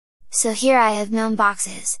So here I have known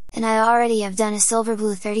boxes, and I already have done a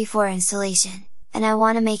Silverblue 34 installation, and I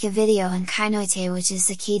want to make a video on Kinoite, which is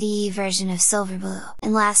the KDE version of Silverblue,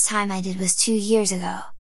 and last time I did was 2 years ago.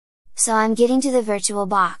 So I'm getting to the virtual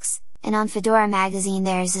box, and on Fedora magazine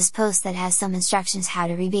there is this post that has some instructions how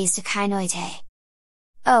to rebase to Kinoite.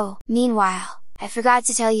 Oh, meanwhile, I forgot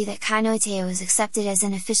to tell you that Kinoite was accepted as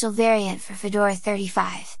an official variant for Fedora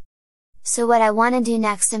 35. So what I want to do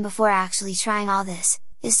next, and before actually trying all this,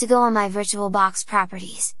 is to go on my VirtualBox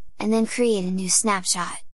properties, and then create a new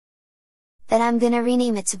snapshot. Then I'm gonna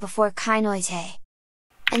rename it to Before Kinoite.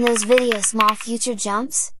 And those video small future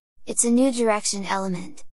jumps? It's a new direction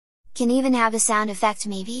element. Can even have a sound effect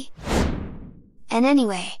maybe? And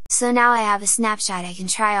anyway, so now I have a snapshot, I can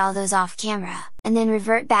try all those off camera, and then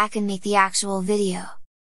revert back and make the actual video.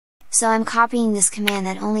 So I'm copying this command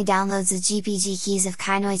that only downloads the GPG keys of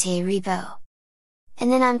Kinoite repo.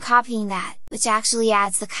 And then I'm copying that, which actually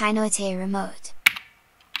adds the Kinoite remote.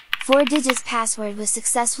 4 digits password was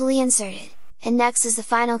successfully inserted, and next is the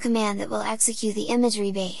final command that will execute the image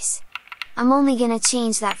rebase. I'm only gonna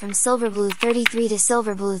change that from Silverblue 33 to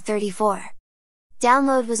Silverblue 34.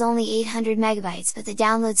 Download was only 800 megabytes, but the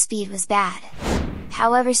download speed was bad.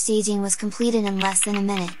 However, staging was completed in less than a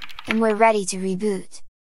minute, and we're ready to reboot.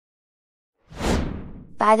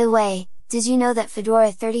 By the way, did you know that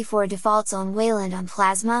Fedora 34 defaults on Wayland on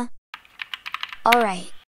Plasma?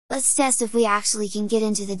 Alright, let's test if we actually can get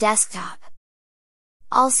into the desktop.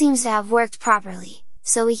 All seems to have worked properly,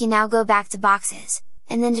 so we can now go back to boxes,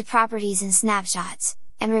 and then to properties and snapshots,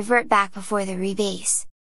 and revert back before the rebase.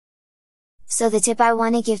 So the tip I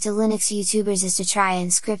want to give to Linux YouTubers is to try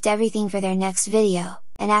and script everything for their next video,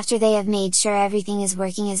 and after they have made sure everything is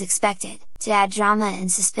working as expected, to add drama and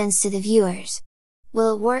suspense to the viewers.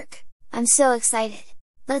 Will it work? I'm so excited!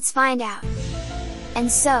 Let's find out!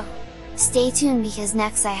 And so, stay tuned because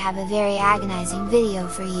next I have a very agonizing video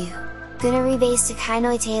for you. Gonna rebase to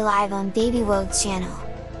Kinoite live on Baby Wogue's channel.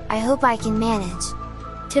 I hope I can manage.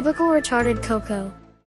 Typical retarded Coco.